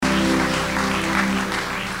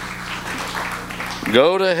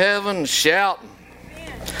Go to heaven shouting.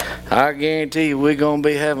 I guarantee you we're going to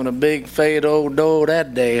be having a big fade old door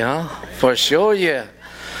that day, huh? For sure, yeah.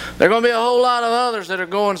 There are going to be a whole lot of others that are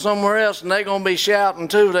going somewhere else, and they're going to be shouting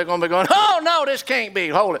too. They're going to be going, oh, no, this can't be.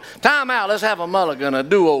 Hold it. Time out. Let's have a mulligan, a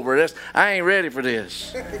do-over. I ain't ready for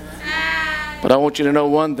this. But I want you to know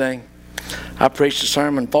one thing. I preached a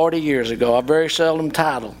sermon 40 years ago. I very seldom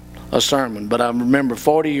title a sermon, but I remember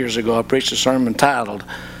 40 years ago I preached a sermon titled,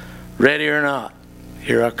 Ready or Not,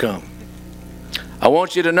 Here I Come. I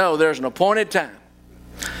want you to know there's an appointed time.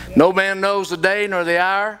 No man knows the day nor the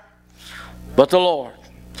hour but the Lord.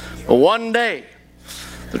 But one day,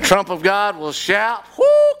 the trump of God will shout, whoo,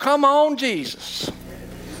 come on, Jesus.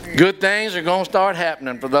 Good things are going to start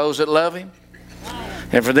happening for those that love Him.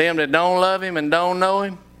 And for them that don't love Him and don't know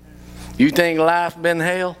Him, you think life been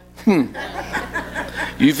hell?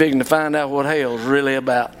 You figuring to find out what hell's really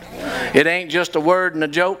about. It ain't just a word and a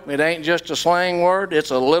joke. It ain't just a slang word.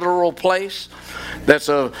 It's a literal place that's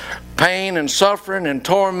of pain and suffering and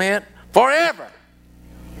torment forever.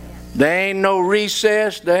 There ain't no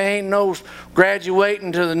recess. There ain't no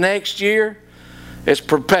graduating to the next year. It's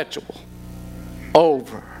perpetual.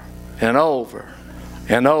 Over and over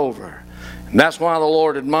and over. And that's why the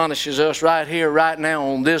Lord admonishes us right here, right now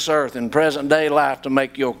on this earth in present day life to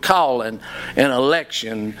make your calling and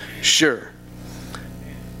election sure.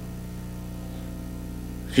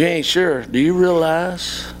 If you ain't sure, do you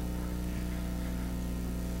realize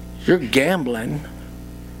you're gambling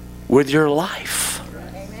with your life?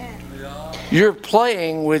 You're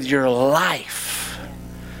playing with your life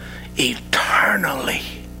eternally.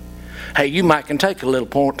 Hey, you might can take a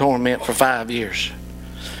little torment for 5 years.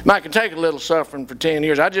 You might can take a little suffering for 10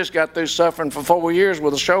 years. I just got through suffering for 4 years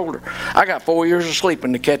with a shoulder. I got 4 years of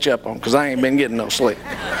sleeping to catch up on because I ain't been getting no sleep.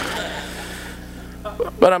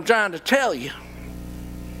 But I'm trying to tell you,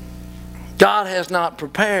 God has not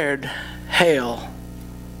prepared hell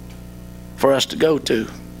for us to go to.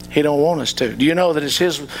 He don't want us to. Do you know that it's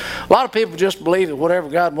His? A lot of people just believe that whatever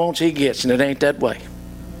God wants, He gets, and it ain't that way.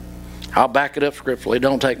 I'll back it up scripturally.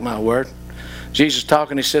 Don't take my word. Jesus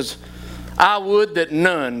talking, He says, I would that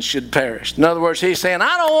none should perish. In other words, He's saying,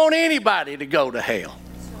 I don't want anybody to go to hell.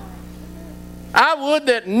 I would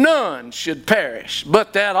that none should perish,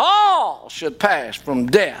 but that all should pass from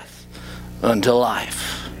death unto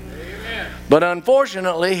life. Amen. But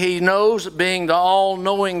unfortunately, He knows, being the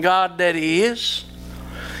all-knowing God that He is,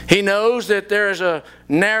 He knows that there is a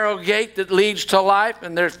narrow gate that leads to life,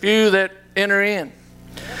 and there's few that enter in.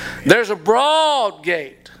 There's a broad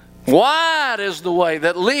gate. Wide is the way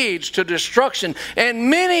that leads to destruction, and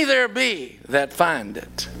many there be that find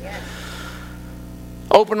it.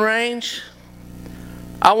 Open range,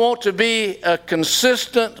 I want to be a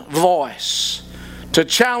consistent voice to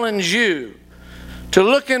challenge you to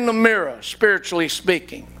look in the mirror, spiritually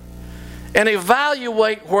speaking, and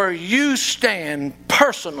evaluate where you stand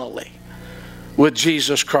personally with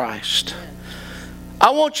Jesus Christ.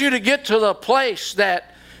 I want you to get to the place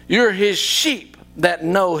that you're His sheep that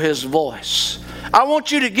know His voice. I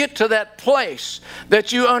want you to get to that place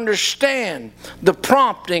that you understand the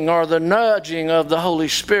prompting or the nudging of the Holy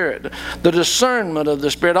Spirit, the discernment of the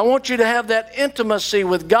Spirit. I want you to have that intimacy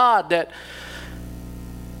with God that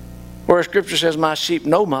where Scripture says, my sheep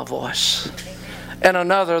know my voice, and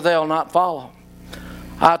another they'll not follow.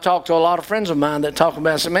 I talk to a lot of friends of mine that talk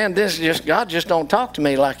about, I say, man, God just don't talk to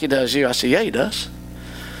me like He does you. I say, yeah, He does.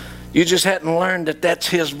 You just hadn't learned that that's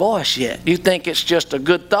His voice yet. You think it's just a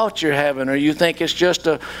good thought you're having, or you think it's just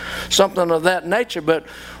something of that nature. But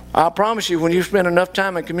I promise you, when you spend enough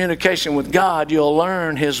time in communication with God, you'll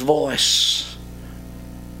learn His voice.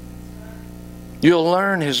 You'll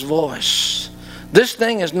learn His voice. This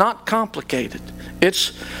thing is not complicated.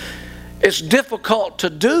 It's difficult to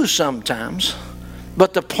do sometimes,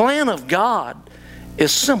 but the plan of God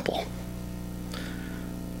is simple.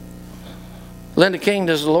 Linda King,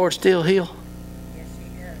 does the Lord still heal? Yes,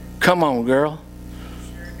 He does. Come on, girl.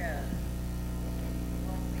 He sure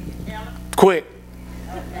does. Quick.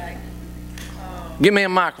 Okay. Give me a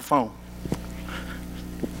microphone.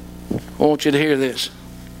 I want you to hear this.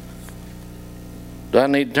 Do I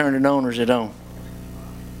need to turn it on, or is it on?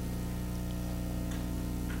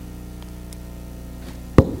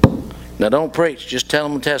 Now don't preach, just tell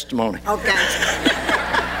them a testimony. Okay.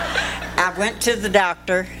 I went to the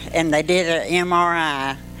doctor and they did an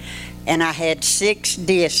MRI, and I had 6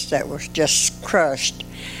 discs that was just crushed,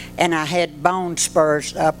 and I had bone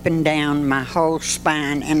spurs up and down my whole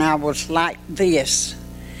spine, and I was like this.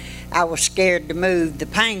 I was scared to move. The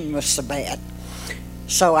pain was so bad.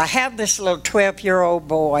 So I have this little 12-year-old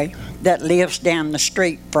boy that lives down the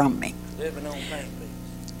street from me. Living on pain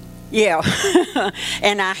pills. Yeah.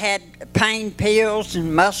 And I had pain pills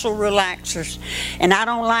and muscle relaxers, and I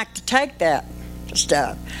don't like to take that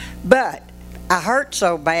stuff. But I hurt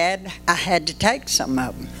so bad, I had to take some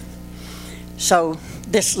of them. So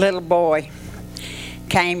this little boy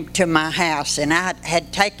came to my house, and I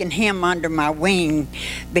had taken him under my wing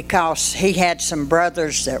because he had some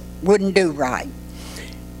brothers that wouldn't do right.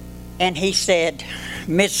 And he said,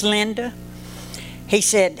 "Miss Linda," he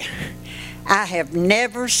said, "I have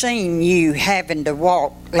never seen you having to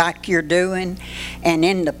walk like you're doing and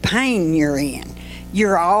in the pain you're in.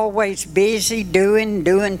 You're always busy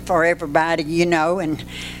doing for everybody, you know." And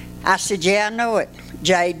I said, "Yeah, I know it,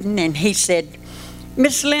 Jaden." And he said,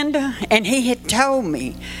 "Miss Linda," and he had told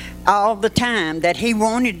me all the time that he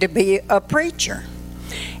wanted to be a preacher.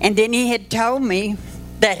 And then he had told me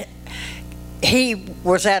that he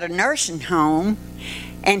was at a nursing home,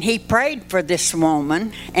 and he prayed for this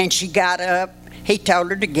woman, and she got up. He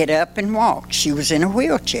told her to get up and walk. She was in a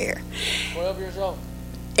wheelchair. 12 years old.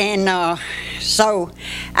 And so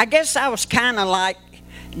I guess I was kind of like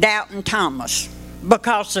Doubting Thomas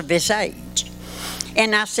because of his age.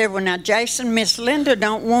 And I said, "Well, now, Jason, Miss Linda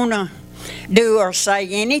don't want to do or say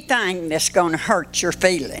anything that's going to hurt your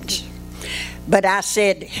feelings. But I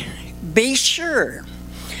said, be sure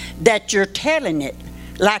that you're telling it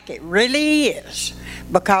like it really is.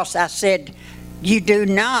 Because I said, you do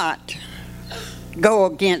not go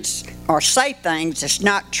against or say things that's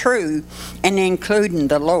not true, and including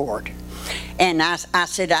the Lord." And I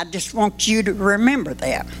said, "I just want you to remember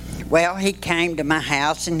that." Well, he came to my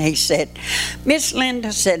house and he said, "Miss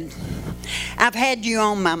Linda," said, "I've had you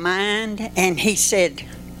on my mind." And he said,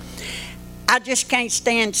 "I just can't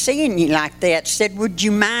stand seeing you like that." Said, "Would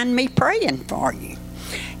you mind me praying for you?"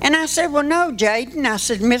 And I said, "Well, no, Jaden." I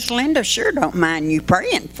said, "Miss Linda sure don't mind you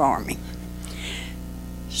praying for me."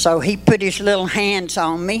 So he put his little hands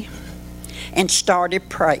on me and started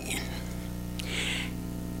praying.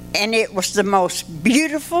 And it was the most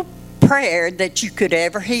beautiful prayer that you could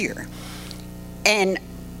ever hear. And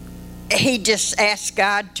he just asked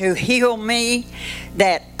God to heal me,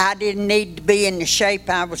 that I didn't need to be in the shape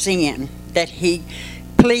I was in, that he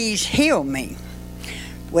please heal me.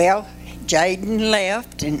 Well, Jaden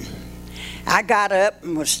left, and I got up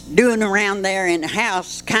and was doing around there in the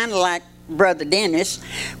house, kind of like Brother Dennis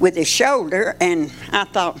with his shoulder, and I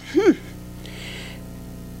thought,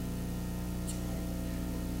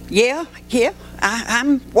 yeah,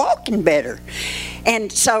 I'm walking better.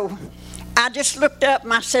 And so I just looked up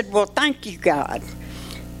and I said, "Well, thank you, God.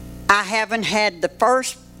 I haven't had the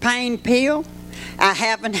first pain pill. I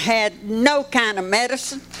haven't had no kind of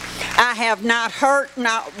medicine. I have not hurt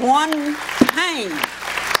not one pain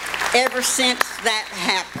ever since that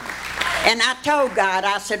happened." And I told God,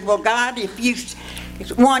 I said, "Well, God,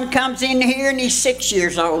 if one comes in here and he's 6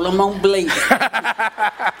 years old, I'm going to believe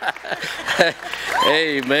it."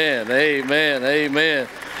 Amen, amen, amen.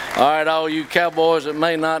 All right, all you cowboys that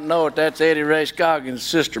may not know it, that's Eddie Ray Scoggins'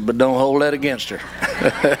 sister, but don't hold that against her.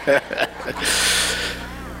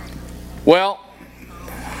 Well,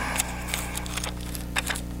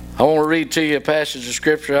 I want to read to you a passage of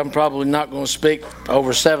Scripture. I'm probably not going to speak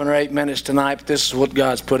over 7 or 8 minutes tonight, but this is what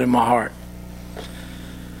God's put in my heart.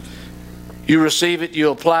 You receive it,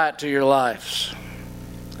 you apply it to your lives.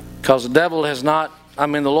 Because the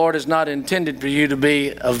Lord has not intended for you to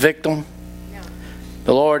be a victim.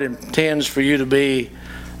 The Lord intends for you to be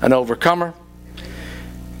an overcomer.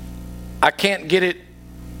 I can't get it.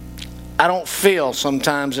 I don't feel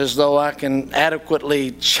sometimes as though I can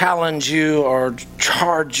adequately challenge you or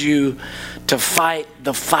charge you to fight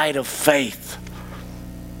the fight of faith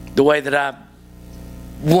the way that I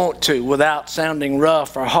want to, without sounding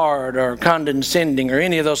rough or hard or condescending or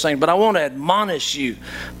any of those things. But I want to admonish you,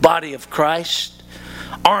 body of Christ,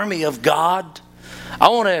 army of God. I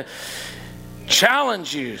want to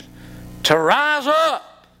challenge you to rise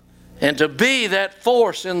up and to be that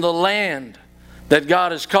force in the land that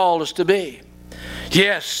God has called us to be.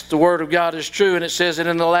 Yes, the Word of God is true, and it says that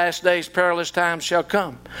in the last days perilous times shall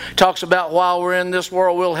come. It talks about while we're in this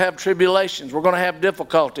world we'll have tribulations. We're going to have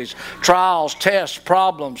difficulties, trials, tests,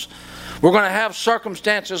 problems. We're going to have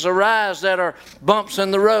circumstances arise that are bumps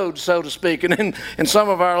in the road, so to speak. And in some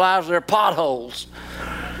of our lives they're potholes.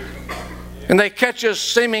 And they catch us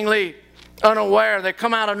seemingly unaware. They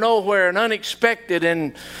come out of nowhere and unexpected.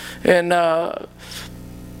 And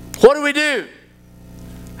what do we do?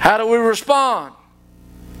 How do we respond?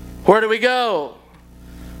 Where do we go?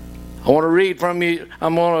 I want to read from you.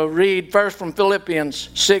 I'm going to read first from Philippians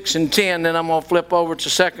 6 and 10, then I'm going to flip over to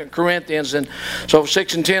 2 Corinthians. And so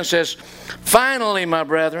 6 and 10 says, "Finally, my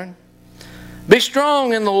brethren, be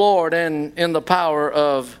strong in the Lord and in the power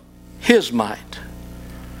of His might.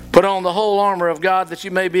 Put on the whole armor of God that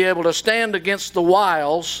you may be able to stand against the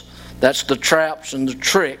wiles, that's the traps and the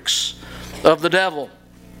tricks of the devil.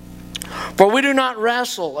 For we do not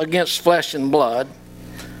wrestle against flesh and blood.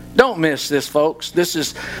 Don't miss this, folks. This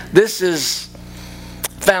is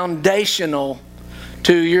foundational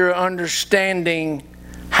to your understanding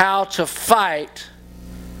how to fight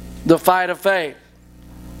the fight of faith.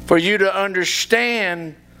 For you to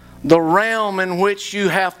understand the realm in which you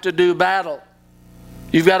have to do battle.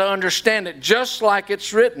 You've got to understand it just like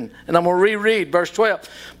it's written. And I'm going to reread verse 12.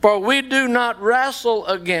 For we do not wrestle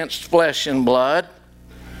against flesh and blood.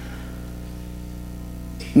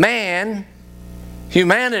 Man,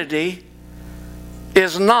 humanity,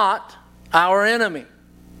 is not our enemy.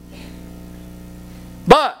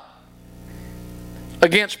 But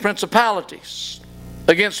against principalities,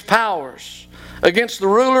 against powers, against the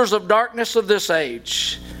rulers of darkness of this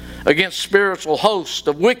age, against spiritual hosts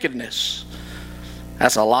of wickedness.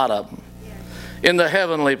 That's a lot of them. In the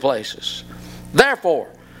heavenly places. Therefore,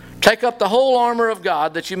 take up the whole armor of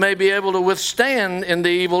God that you may be able to withstand in the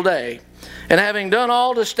evil day. And having done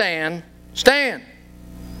all to stand, stand.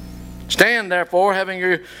 Stand therefore,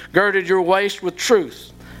 having girded your waist with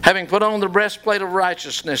truth, having put on the breastplate of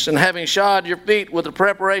righteousness, and having shod your feet with the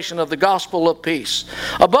preparation of the gospel of peace.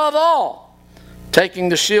 Above all, taking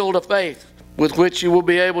the shield of faith, with which you will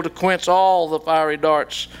be able to quench all the fiery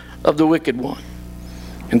darts of the wicked one.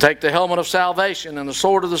 And take the helmet of salvation and the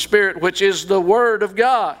sword of the Spirit, which is the Word of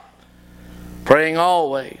God. Praying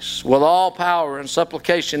always with all power and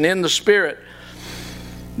supplication in the Spirit,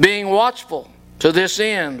 being watchful to this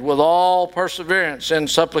end with all perseverance and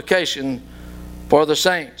supplication for the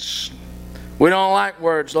saints. We don't like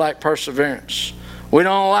words like perseverance. We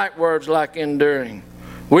don't like words like enduring.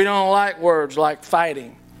 We don't like words like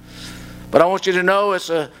fighting. But I want you to know it's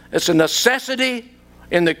a necessity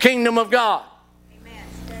in the kingdom of God.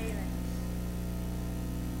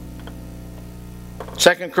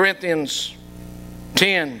 2 Corinthians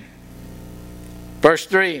 10, verse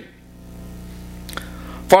 3.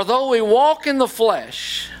 For though we walk in the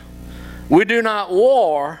flesh, we do not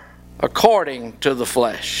war according to the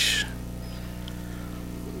flesh.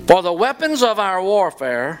 For the weapons of our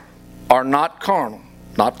warfare are not carnal,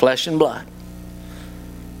 not flesh and blood,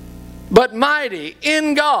 but mighty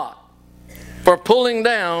in God for pulling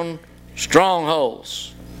down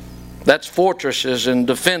strongholds. That's fortresses and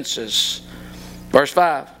defenses. Verse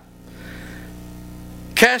 5.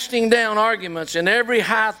 Casting down arguments and every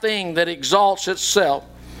high thing that exalts itself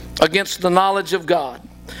against the knowledge of God,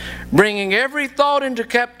 bringing every thought into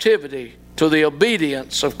captivity to the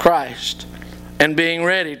obedience of Christ, and being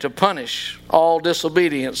ready to punish all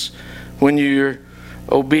disobedience when your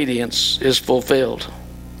obedience is fulfilled.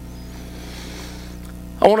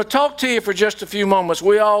 I want to talk to you for just a few moments.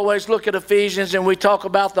 We always look at Ephesians and we talk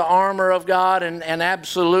about the armor of God, and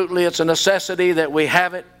absolutely it's a necessity that we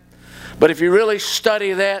have it. But if you really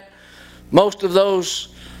study that, most of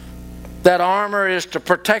that armor is to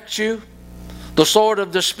protect you. The sword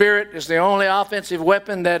of the Spirit is the only offensive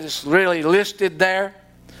weapon that is really listed there.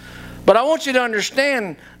 But I want you to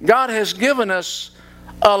understand, God has given us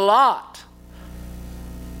a lot,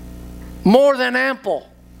 more than ample,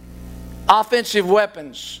 offensive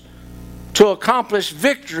weapons to accomplish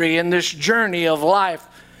victory in this journey of life,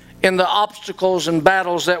 in the obstacles and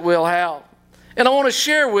battles that we'll have. And I want to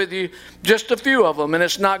share with you just a few of them, and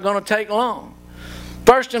it's not going to take long.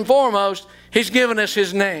 First and foremost, He's given us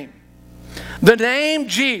His name. The name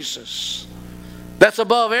Jesus, that's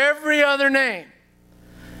above every other name.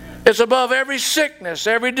 It's above every sickness,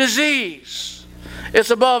 every disease.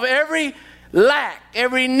 It's above every lack,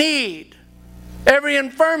 every need, every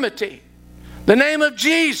infirmity. The name of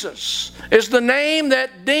Jesus is the name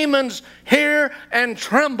that demons hear and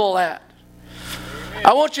tremble at.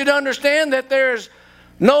 I want you to understand that there's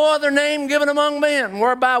no other name given among men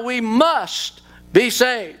whereby we must be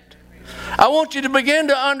saved. I want you to begin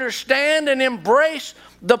to understand and embrace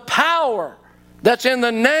the power that's in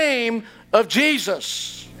the name of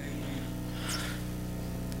Jesus.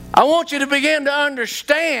 I want you to begin to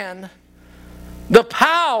understand the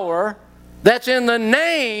power that's in the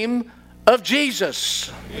name of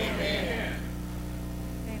Jesus. Amen.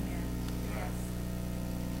 Amen. Yes.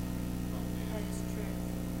 That is true.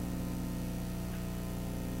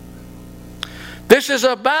 This is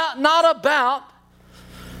not about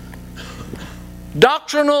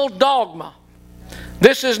doctrinal dogma.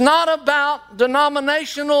 This is not about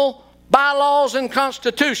denominational bylaws and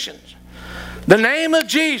constitutions. The name of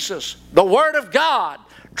Jesus, the Word of God,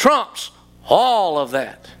 trumps all of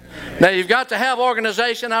that. Now, you've got to have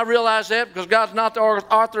organization. I realize that because God's not the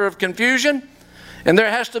author of confusion. and there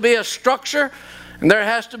has to be a structure, and there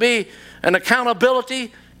has to be an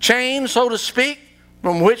accountability chain, so to speak,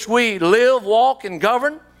 from which we live, walk, and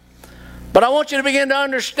govern. But I want you to begin to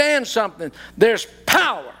understand something. There's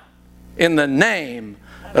power in the name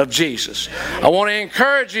of Jesus. I want to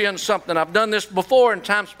encourage you in something. I've done this before in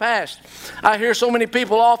times past. I hear so many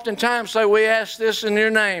people oftentimes say, we ask this in your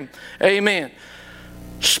name. Amen.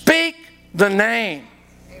 Speak the name.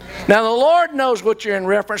 Now the Lord knows what you're in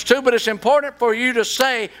reference to, but it's important for you to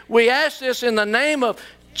say, we ask this in the name of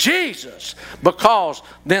Jesus, because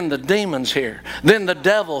then the demons hear, then the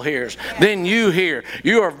devil hears, then you hear.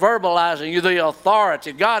 You are verbalizing the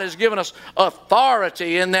authority. God has given us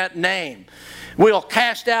authority in that name. We'll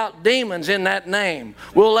cast out demons in that name.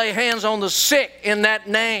 We'll lay hands on the sick in that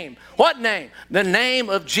name. What name? The name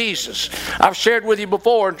of Jesus. I've shared with you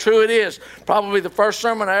before, and true it is, probably the first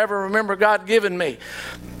sermon I ever remember God giving me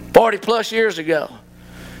 40 plus years ago.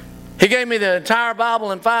 He gave me the entire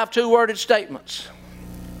Bible in 5 two-worded statements.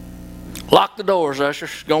 Lock the doors, ushers.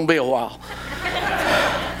 It's going to be a while.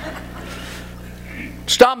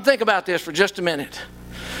 Stop and think about this for just a minute.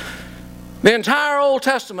 The entire Old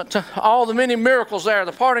Testament, all the many miracles there,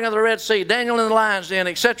 the parting of the Red Sea, Daniel in the lion's den,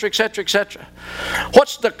 etc., etc., etc.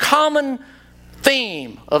 What's the common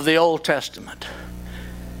theme of the Old Testament?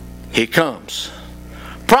 He comes.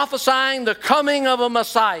 Prophesying the coming of a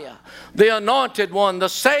Messiah, the anointed one, the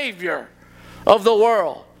Savior of the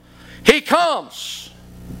world. He comes.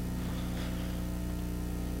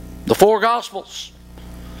 The 4 Gospels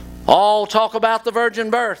all talk about the virgin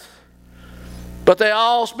birth, but they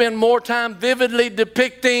all spend more time vividly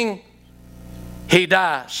depicting He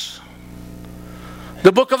dies.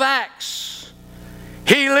 The book of Acts,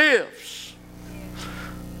 He lives.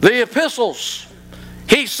 The epistles,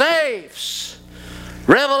 He saves.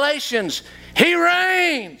 Revelations, He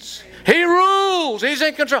reigns. He rules. He's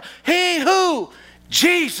in control. He who?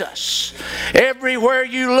 Jesus. Everywhere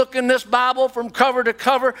you look in this Bible from cover to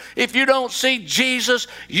cover, if you don't see Jesus,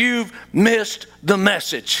 you've missed the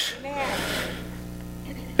message. Amen.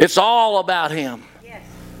 It's all about Him. Yes.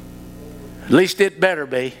 At least it better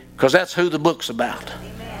be, because that's who the book's about.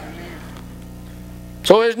 Amen.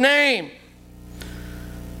 So His name.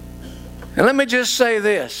 And let me just say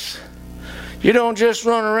this. You don't just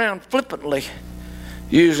run around flippantly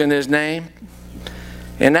using His name.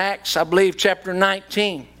 In Acts, I believe, chapter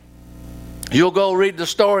 19, you'll go read the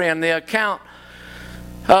story and the account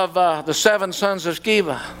of the 7 sons of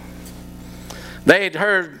Sceva. They'd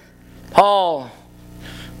heard Paul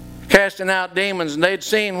casting out demons, and they'd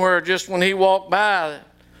seen where just when he walked by,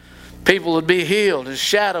 people would be healed. His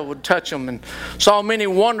shadow would touch them, and saw many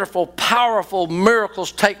wonderful, powerful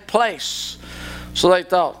miracles take place. So they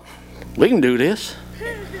thought, we can do this.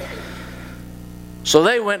 So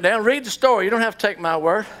they went down. Read the story. You don't have to take my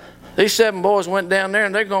word. These 7 boys went down there,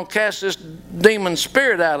 and they're going to cast this demon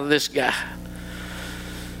spirit out of this guy.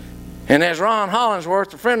 And as Ron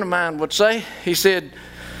Hollingsworth, a friend of mine, would say, he said,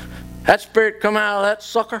 that spirit come out of that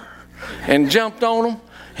sucker and jumped on them.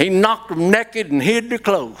 He knocked them naked and hid their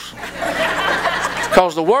clothes.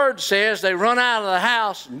 Because the word says they run out of the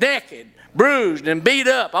house naked, bruised, and beat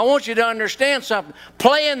up. I want you to understand something.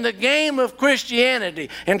 Playing the game of Christianity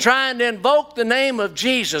and trying to invoke the name of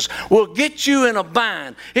Jesus will get you in a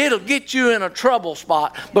bind. It'll get you in a trouble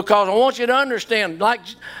spot, because I want you to understand,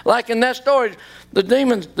 like in that story, the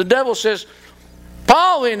devil says,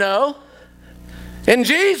 Paul we know, and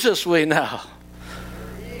Jesus we know.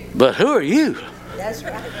 But who are you? That's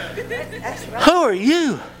right. That's right. Who are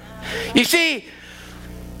you? You see,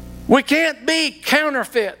 we can't be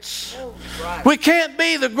counterfeits. We can't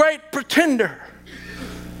be the great pretender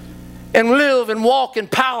and live and walk in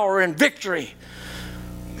power and victory.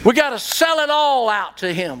 We got to sell it all out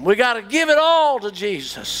to Him. We got to give it all to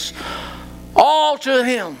Jesus. All to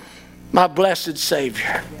Him, my blessed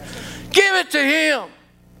Savior. Give it to Him.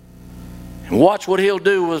 And watch what He'll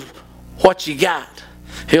do with what you got.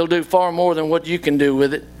 He'll do far more than what you can do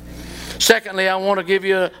with it. Secondly, I want to give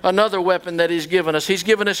you another weapon that He's given us. He's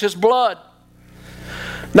given us His blood.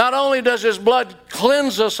 Not only does His blood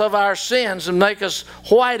cleanse us of our sins and make us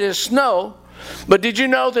white as snow, but did you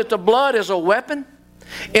know that the blood is a weapon?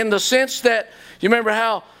 In the sense that, you remember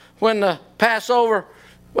how when the Passover,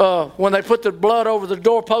 when they put the blood over the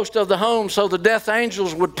doorpost of the home so the death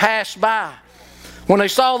angels would pass by. When they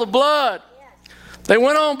saw the blood, they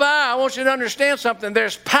went on by. I want you to understand something.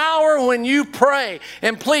 There's power when you pray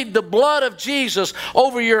and plead the blood of Jesus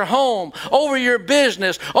over your home, over your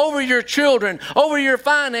business, over your children, over your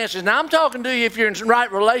finances. Now I'm talking to you if you're in the right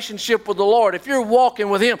relationship with the Lord. If you're walking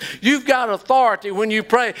with Him, you've got authority when you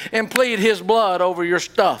pray and plead His blood over your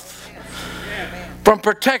stuff. From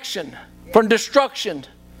protection from destruction.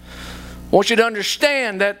 I want you to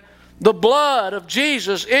understand that the blood of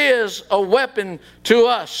Jesus is a weapon to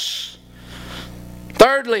us.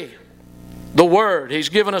 Thirdly, the Word. He's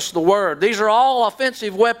given us the Word. These are all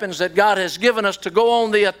offensive weapons that God has given us to go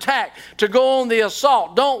on the attack, to go on the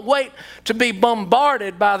assault. Don't wait to be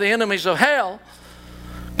bombarded by the enemies of hell.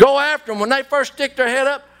 Go after them. When they first stick their head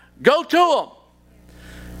up, go to them.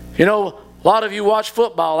 You know, a lot of you watch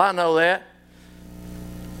football. I know that.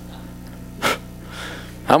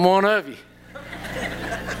 I'm one of you.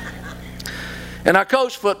 And I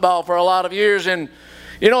coached football for a lot of years. And,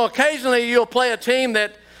 you know, occasionally you'll play a team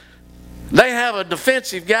that they have a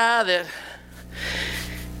defensive guy that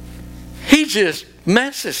he just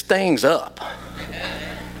messes things up.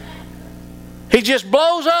 He just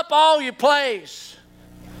blows up all your plays.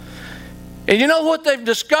 And you know what they've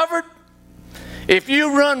discovered? If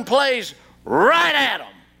you run plays right at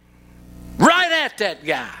him, right at that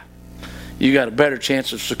guy, you got a better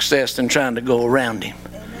chance of success than trying to go around him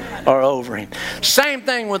or over him. Same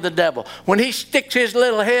thing with the devil. When he sticks his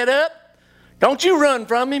little head up, don't you run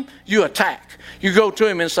from him, you attack. You go to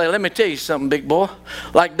him and say, let me tell you something, big boy.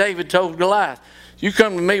 Like David told Goliath, you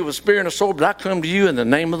come to me with spear and a sword, but I come to you in the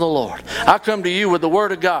name of the Lord. I come to you with the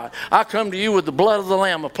Word of God. I come to you with the blood of the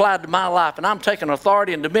Lamb applied to my life, and I'm taking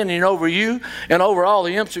authority and dominion over you and over all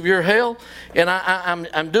the imps of your hell, and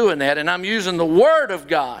I'm doing that, and I'm using the Word of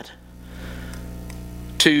God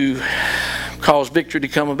to cause victory to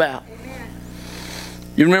come about.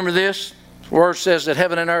 You remember this? The Word says that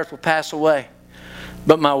heaven and earth will pass away,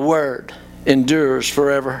 but my Word endures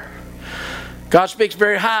forever. God speaks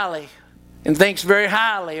very highly and thinks very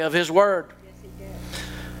highly of His Word.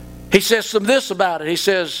 He says this about it. He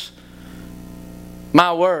says,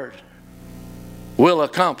 my Word will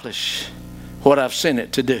accomplish what I've sent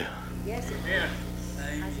it to do.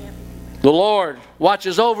 The Lord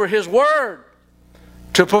watches over His Word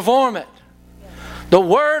to perform it. The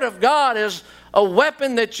Word of God is a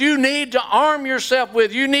weapon that you need to arm yourself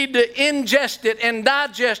with. You need to ingest it and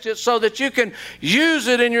digest it so that you can use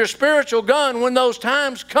it in your spiritual gun when those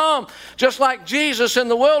times come. Just like Jesus in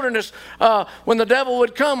the wilderness, when the devil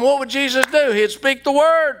would come, what would Jesus do? He'd speak the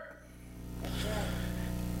Word.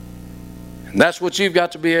 And that's what you've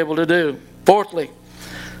got to be able to do. Fourthly,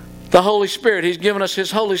 the Holy Spirit. He's given us His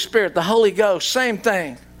Holy Spirit. The Holy Ghost, same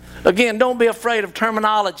thing. Again, don't be afraid of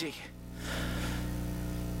terminology.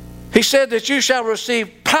 He said that you shall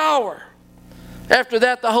receive power. After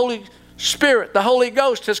that, the Holy Spirit, the Holy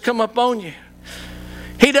Ghost has come upon you.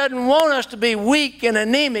 He doesn't want us to be weak and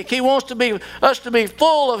anemic. He wants us to be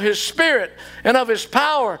full of His Spirit and of His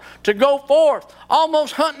power to go forth,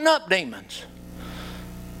 almost hunting up demons.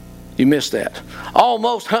 You missed that.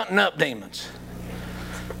 Almost hunting up demons.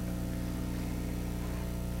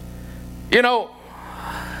 You know,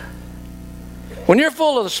 when you're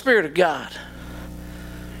full of the Spirit of God,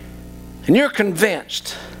 and you're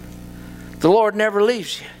convinced the Lord never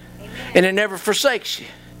leaves you, and He never forsakes you,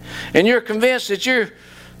 and you're convinced that you're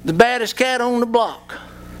the baddest cat on the block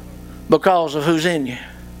because of who's in you.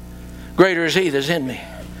 Greater is He that's in me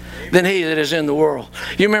than he that is in the world.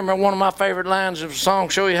 You remember one of my favorite lines of a song,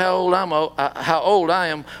 show you how old I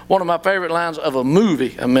am. One of my favorite lines of a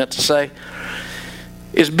movie, I meant to say,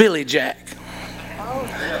 is Billy Jack.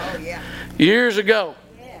 Oh, yeah. Years ago,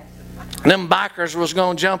 them bikers was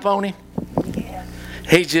going to jump on him.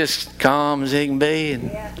 He just calm as he can be,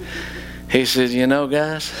 and he said, you know,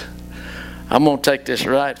 guys, I'm going to take this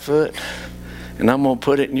right foot and I'm going to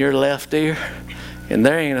put it in your left ear, and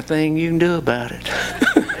there ain't a thing you can do about it.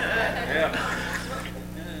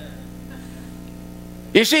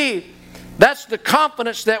 You see, that's the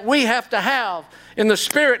confidence that we have to have in the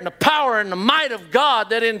Spirit and the power and the might of God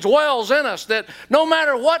that indwells in us, that no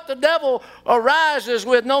matter what the devil arises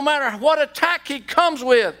with, no matter what attack he comes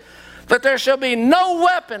with, that there shall be no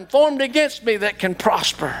weapon formed against me that can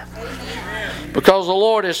prosper. Amen. Because the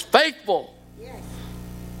Lord is faithful.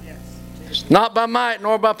 It's not by might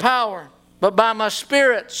nor by power, but by my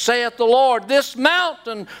Spirit, saith the Lord. This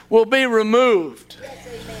mountain will be removed.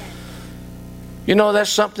 You know, that's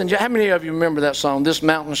something. How many of you remember that song, This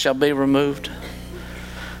Mountain Shall Be Removed?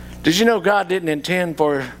 Did you know God didn't intend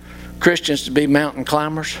for Christians to be mountain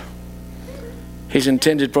climbers? He's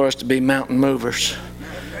intended for us to be mountain movers.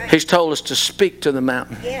 He's told us to speak to the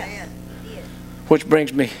mountain. Which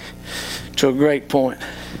brings me to a great point.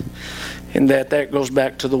 In that goes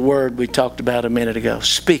back to the word we talked about a minute ago.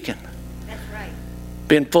 Speaking. That's right.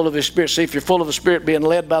 Being full of His Spirit. See, if you're full of the Spirit, being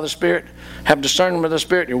led by the Spirit, have discernment of the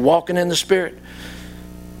Spirit, you're walking in the Spirit,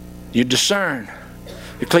 you discern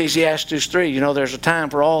Ecclesiastes 3, you know, there's a time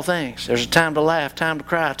for all things. There's a time to laugh, time to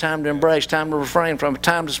cry, time to embrace, time to refrain from it,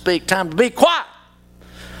 time to speak, time to be quiet.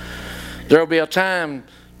 There will be a time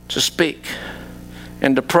to speak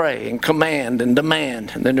and to pray and command and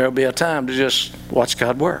demand. And then there will be a time to just watch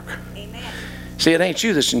God work. Amen. See, it ain't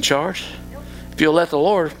you that's in charge. If you'll let the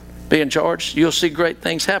Lord be in charge, you'll see great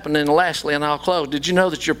things happen. And lastly, and I'll close, did you know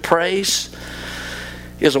that your praise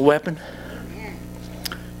is a weapon?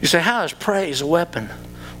 You say, how is praise a weapon?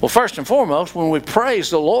 Well, first and foremost, when we praise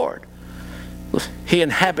the Lord, He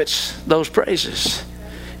inhabits those praises.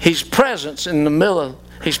 He's present in the middle.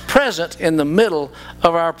 He's present in the middle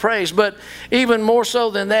of our praise. But even more so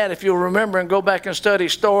than that, if you'll remember and go back and study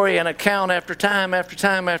story and account after time after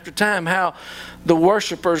time after time, how the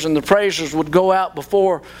worshipers and the praisers would go out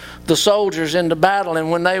before the soldiers into battle, and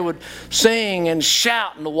when they would sing and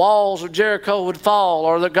shout and the walls of Jericho would fall,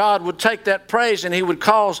 or that God would take that praise and He would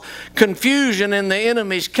cause confusion in the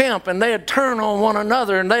enemy's camp, and they'd turn on one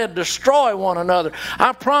another and they'd destroy one another.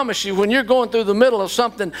 I promise you, when you're going through the middle of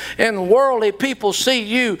something and worldly people see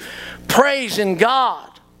you praising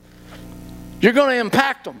God, you're going to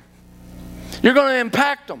impact them. You're going to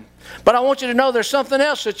impact them. But I want you to know there's something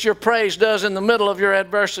else that your praise does in the middle of your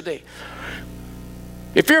adversity.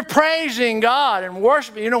 If you're praising God and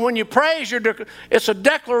worshiping, you know, when you praise, it's a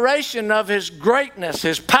declaration of His greatness,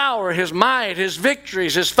 His power, His might, His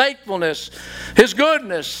victories, His faithfulness, His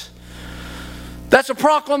goodness. That's a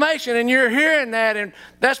proclamation, and you're hearing that, and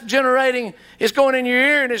that's generating, it's going in your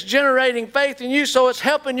ear, and it's generating faith in you, so it's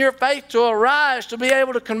helping your faith to arise to be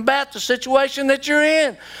able to combat the situation that you're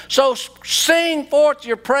in. So sing forth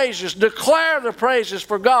your praises, declare the praises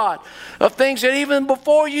for God of things that even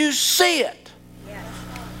before you see it, Yes.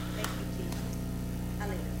 Thank you, Jesus.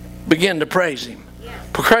 Hallelujah. begin to praise Him.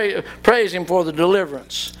 Yes. Praise Him for the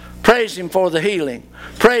deliverance. Praise Him for the healing.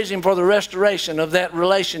 Praise Him for the restoration of that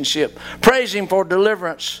relationship. Praise Him for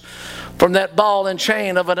deliverance from that ball and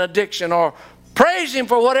chain of an addiction. Or praise Him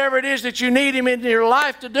for whatever it is that you need Him in your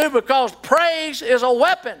life to do, because praise is a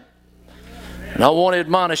weapon. And I want to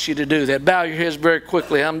admonish you to do that. Bow your heads very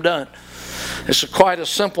quickly. I'm done. It's quite a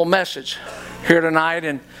simple message here tonight,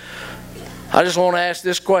 and I just want to ask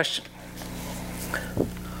this question.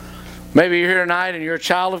 Maybe you're here tonight and you're a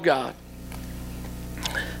child of God.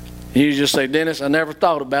 You just say, Dennis, I never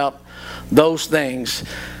thought about those things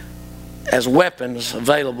as weapons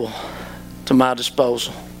available to my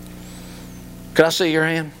disposal. Could I see your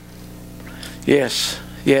hand? Yes,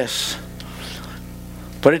 yes.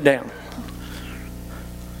 Put it down.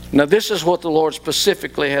 Now, this is what the Lord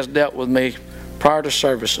specifically has dealt with me prior to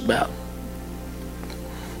service about.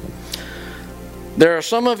 There are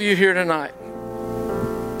some of you here tonight,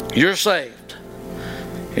 you're saved,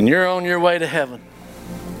 and you're on your way to heaven.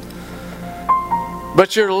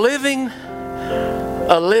 But you're living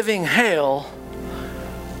a living hell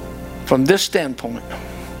from this standpoint.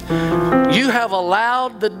 You have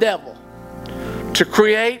allowed the devil to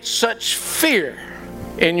create such fear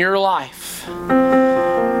in your life.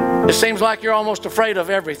 It seems like you're almost afraid of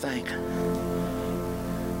everything.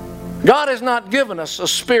 God has not given us a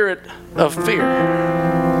spirit of fear,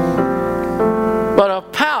 but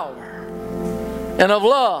of power and of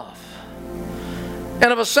love and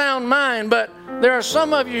of a sound mind. But there are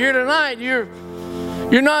some of you here tonight, you're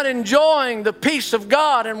not enjoying the peace of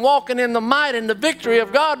God and walking in the might and the victory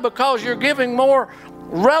of God because you're giving more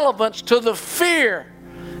relevance to the fear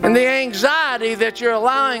and the anxiety that you're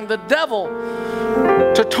allowing the devil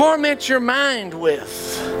to torment your mind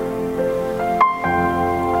with.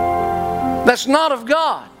 That's not of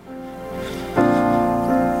God.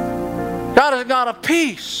 God has got a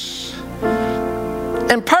peace,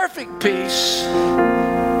 and perfect peace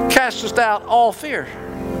casteth out all fear.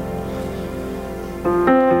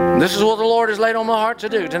 This is what the Lord has laid on my heart to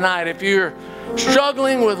do tonight. If you're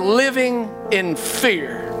struggling with living in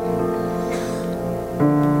fear,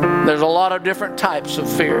 there's a lot of different types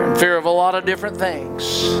of fear, and fear of a lot of different things.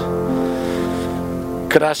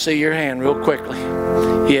 Could I see your hand real quickly?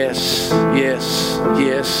 Yes, yes,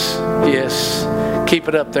 yes, yes. Keep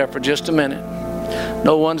it up there for just a minute.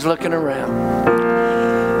 No one's looking around.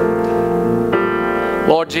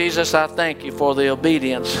 Lord Jesus, I thank you for the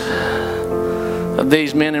obedience of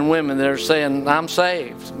these men and women that are saying, I'm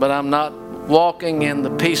saved, but I'm not walking in the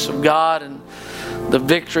peace of God and the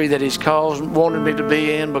victory that He's wanted me to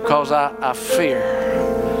be in because I fear.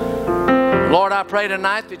 Lord, I pray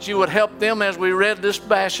tonight that you would help them, as we read this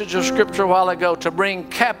passage of Scripture a while ago, to bring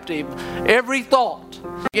captive every thought.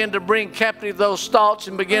 Begin to bring captive those thoughts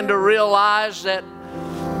and begin to realize that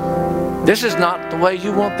this is not the way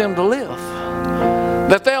you want them to live.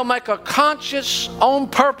 that they'll make a conscious,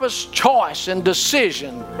 on-purpose choice and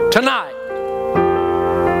decision tonight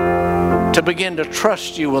to begin to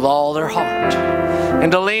trust you with all their heart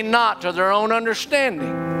and to lean not to their own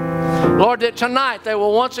understanding. Lord, that tonight they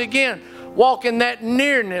will once again walk in that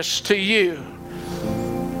nearness to you,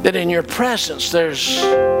 that in your presence there's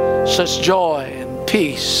such joy and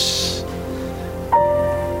peace.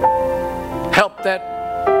 Help that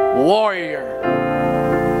warrior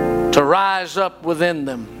to rise up within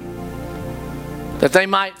them, that they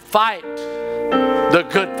might fight the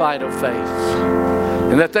good fight of faith,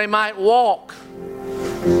 and that they might walk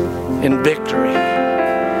in victory.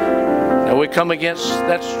 Now we come against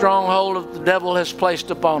that stronghold that the devil has placed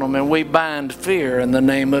upon them, and we bind fear in the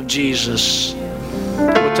name of Jesus.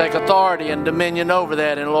 We'll take authority and dominion over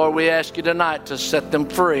that, and Lord, we ask you tonight to set them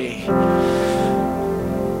free.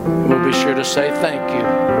 We'll be sure to say thank you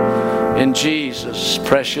in Jesus'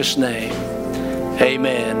 precious name.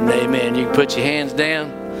 Amen. Amen. You can put your hands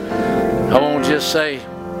down. I won't just say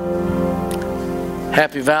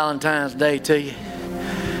Happy Valentine's Day to you.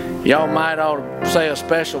 Y'all might ought to say a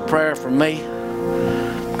special prayer for me,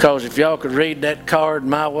 because if y'all could read that card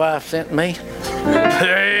my wife sent me.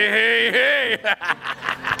 Hey, hey, hey.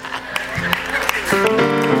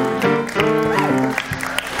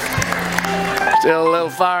 Still a little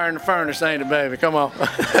fire in the furnace, ain't it, baby? Come on.